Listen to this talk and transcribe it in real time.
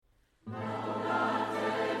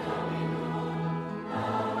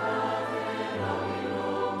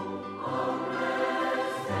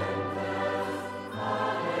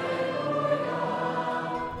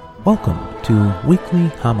Welcome to Weekly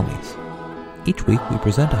Homilies. Each week we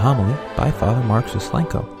present a homily by Father Mark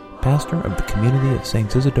Zaslenko, pastor of the community of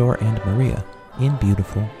St. Isidore and Maria in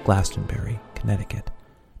beautiful Glastonbury, Connecticut.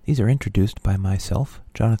 These are introduced by myself,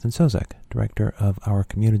 Jonathan Sozak, director of our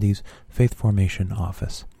community's Faith Formation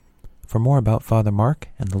Office. For more about Father Mark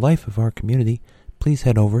and the life of our community, please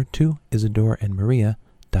head over to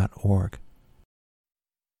isidoreandmaria.org.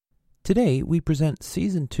 Today, we present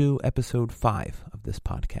Season 2, Episode 5 of this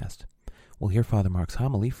podcast. We'll hear Father Mark's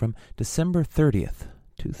homily from December 30th,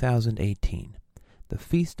 2018, the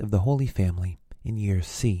Feast of the Holy Family in Year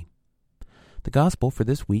C. The Gospel for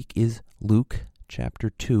this week is Luke chapter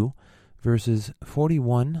 2, verses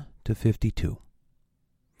 41 to 52.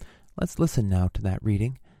 Let's listen now to that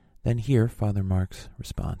reading, then hear Father Mark's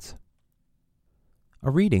response. A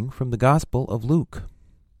reading from the Gospel of Luke.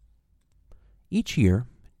 Each year,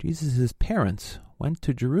 Jesus' parents went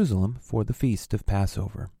to Jerusalem for the feast of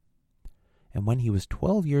Passover. And when he was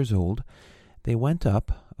 12 years old, they went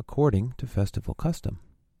up according to festival custom.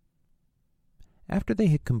 After they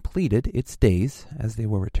had completed its days as they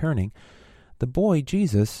were returning, the boy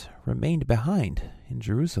Jesus remained behind in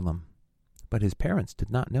Jerusalem, but his parents did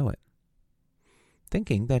not know it.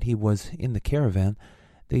 Thinking that he was in the caravan,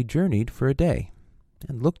 they journeyed for a day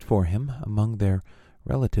and looked for him among their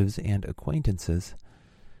relatives and acquaintances.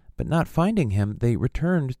 But not finding him, they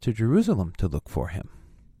returned to Jerusalem to look for him.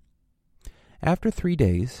 After 3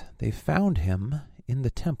 days, they found him in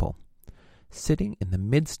the temple, sitting in the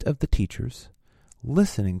midst of the teachers,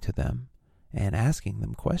 listening to them and asking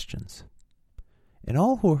them questions. And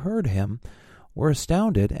all who heard him were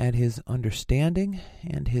astounded at his understanding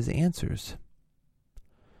and his answers.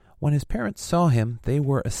 When his parents saw him, they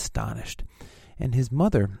were astonished. And his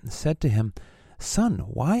mother said to him, "Son,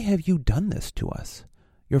 why have you done this to us?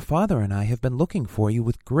 Your father and I have been looking for you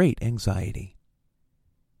with great anxiety."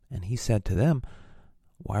 And he said to them,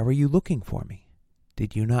 "Why were you looking for me?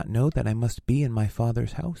 Did you not know that I must be in my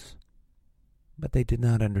Father's house?" But they did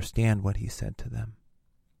not understand what he said to them.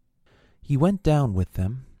 He went down with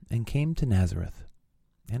them and came to Nazareth,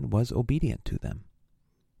 and was obedient to them.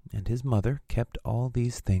 And his mother kept all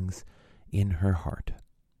these things in her heart.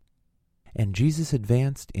 And Jesus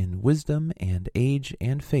advanced in wisdom and age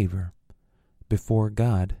and favor before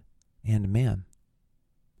God and man.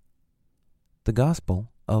 The Gospel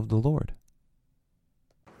of the Lord.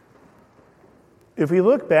 If we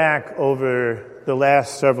look back over the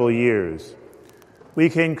last several years, we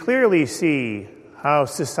can clearly see how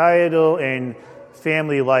societal and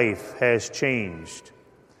family life has changed.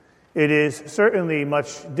 It is certainly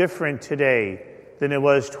much different today than it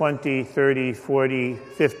was 20, 30, 40,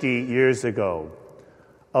 50 years ago.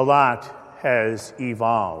 A lot has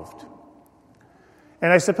evolved.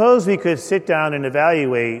 And I suppose we could sit down and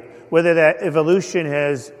evaluate whether that evolution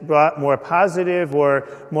has brought more positive or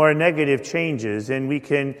more negative changes, and we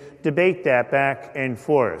can debate that back and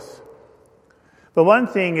forth. But one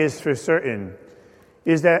thing is for certain,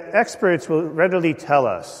 is that experts will readily tell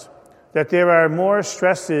us that there are more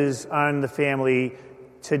stresses on the family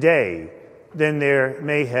today than there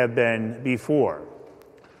may have been before.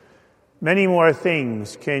 Many more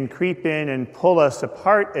things can creep in and pull us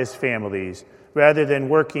apart as families rather than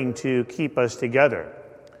working to keep us together.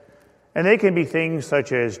 And they can be things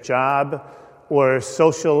such as job or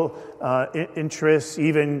social interests,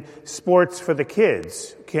 even sports for the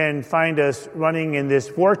kids can find us running in this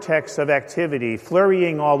vortex of activity,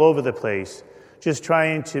 flurrying all over the place, just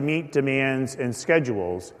trying to meet demands and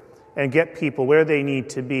schedules and get people where they need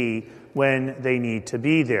to be when they need to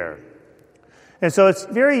be there. And so it's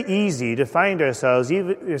very easy to find ourselves,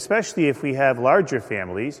 especially if we have larger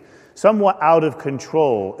families, somewhat out of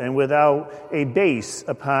control and without a base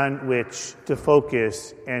upon which to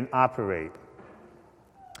focus and operate.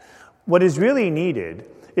 What is really needed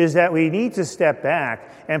is that we need to step back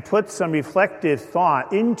and put some reflective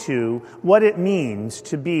thought into what it means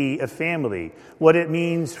to be a family, what it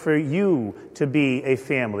means for you to be a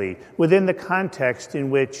family within the context in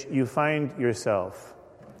which you find yourself.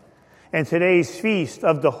 And today's Feast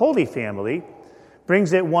of the Holy Family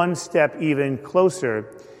brings it one step even closer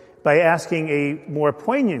by asking a more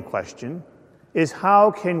poignant question, is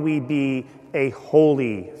how can we be a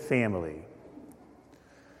holy family?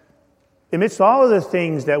 Amidst all of the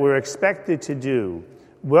things that we're expected to do,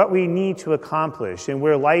 what we need to accomplish, and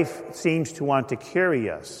where life seems to want to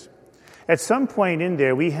carry us, at some point in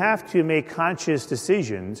there, we have to make conscious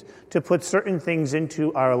decisions to put certain things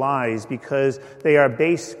into our lives because they are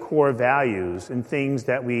base core values and things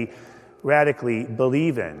that we radically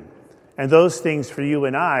believe in. And those things for you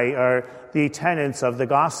and I are the tenets of the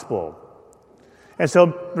gospel. And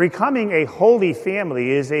so becoming a holy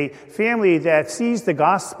family is a family that sees the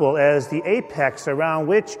gospel as the apex around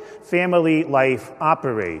which family life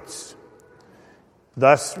operates,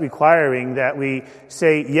 thus requiring that we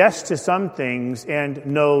say yes to some things and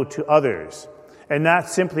no to others, and not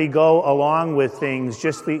simply go along with things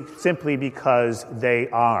just simply because they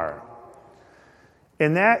are.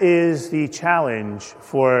 And that is the challenge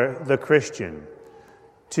for the Christian,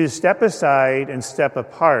 to step aside and step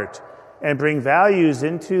apart and bring values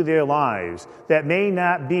into their lives that may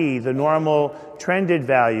not be the normal trended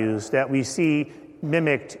values that we see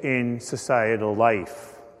mimicked in societal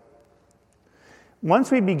life.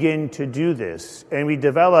 Once we begin to do this and we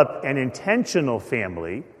develop an intentional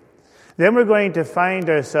family, then we're going to find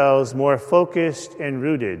ourselves more focused and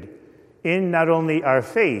rooted in not only our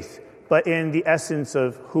faith, but in the essence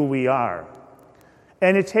of who we are.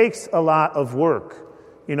 And it takes a lot of work.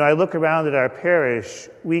 I look around at our parish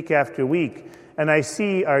week after week, and I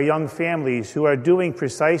see our young families who are doing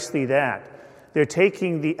precisely that. They're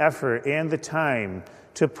taking the effort and the time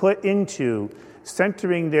to put into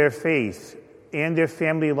centering their faith and their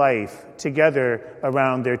family life together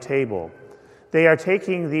around their table. They are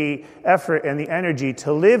taking the effort and the energy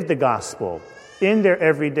to live the gospel in their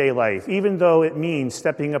everyday life, even though it means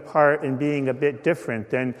stepping apart and being a bit different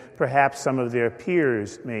than perhaps some of their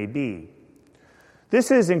peers may be. This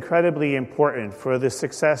is incredibly important for the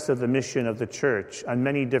success of the mission of the church on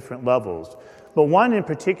many different levels, but one in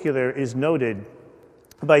particular is noted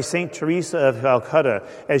by St. Teresa of Calcutta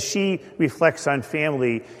as she reflects on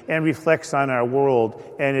family and reflects on our world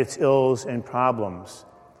and its ills and problems.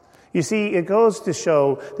 You see, it goes to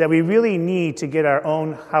show that we really need to get our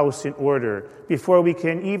own house in order before we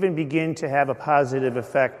can even begin to have a positive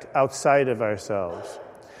effect outside of ourselves.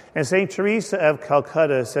 And St. Teresa of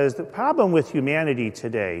Calcutta says the problem with humanity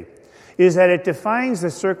today is that it defines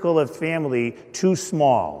the circle of family too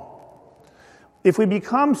small. If we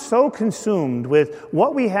become so consumed with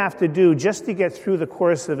what we have to do just to get through the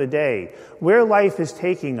course of a day, where life is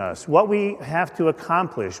taking us, what we have to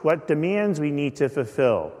accomplish, what demands we need to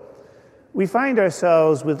fulfill, we find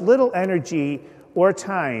ourselves with little energy or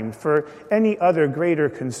time for any other greater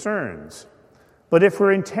concerns. But if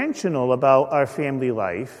we're intentional about our family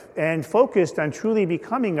life and focused on truly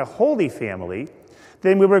becoming a holy family,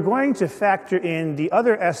 then we were going to factor in the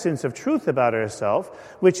other essence of truth about ourselves,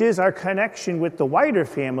 which is our connection with the wider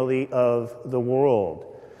family of the world.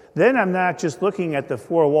 Then I'm not just looking at the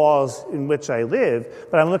four walls in which I live,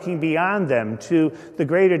 but I'm looking beyond them to the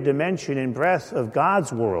greater dimension and breadth of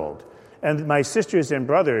God's world and my sisters and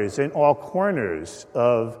brothers in all corners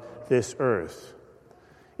of this earth.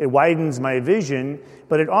 It widens my vision,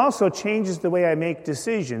 but it also changes the way I make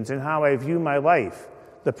decisions and how I view my life,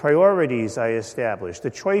 the priorities I establish, the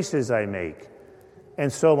choices I make,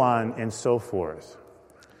 and so on and so forth.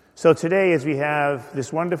 So today, as we have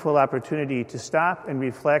this wonderful opportunity to stop and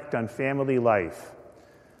reflect on family life,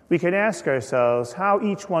 we can ask ourselves how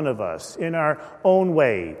each one of us, in our own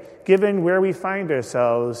way, given where we find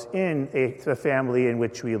ourselves in the family in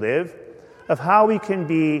which we live, of how we can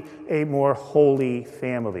be a more holy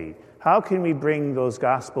family. How can we bring those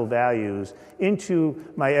gospel values into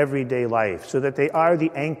my everyday life so that they are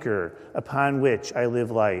the anchor upon which I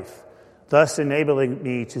live life, thus enabling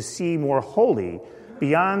me to see more holy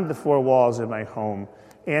beyond the four walls of my home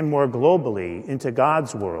and more globally into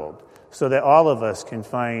God's world, so that all of us can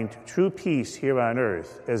find true peace here on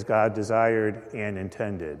earth as God desired and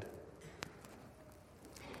intended.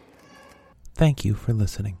 Thank you for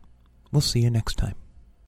listening. We'll see you next time.